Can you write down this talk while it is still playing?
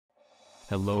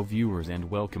Hello viewers and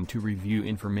welcome to Review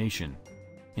Information.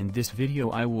 In this video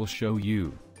I will show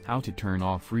you how to turn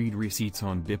off read receipts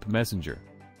on BiP Messenger.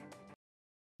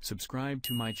 Subscribe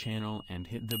to my channel and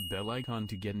hit the bell icon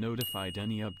to get notified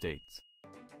any updates.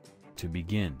 To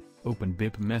begin, open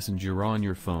BiP Messenger on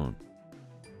your phone.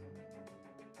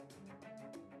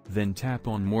 Then tap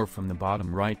on More from the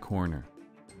bottom right corner.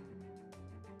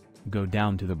 Go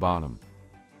down to the bottom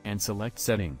and select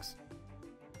Settings.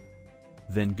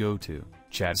 Then go to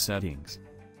Chat Settings.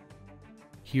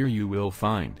 Here you will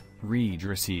find Read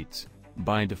Receipts.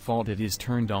 By default it is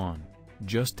turned on.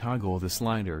 Just toggle the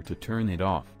slider to turn it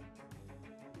off.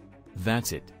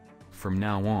 That's it. From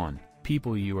now on,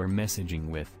 people you are messaging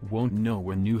with won't know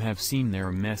when you have seen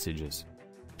their messages.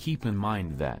 Keep in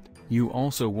mind that you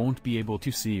also won't be able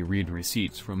to see read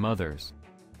receipts from others.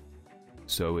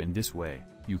 So in this way,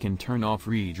 you can turn off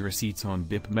read receipts on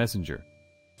BiP Messenger.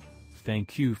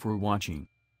 Thank you for watching.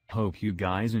 Hope you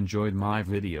guys enjoyed my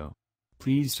video.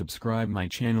 Please subscribe my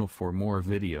channel for more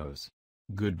videos.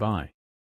 Goodbye.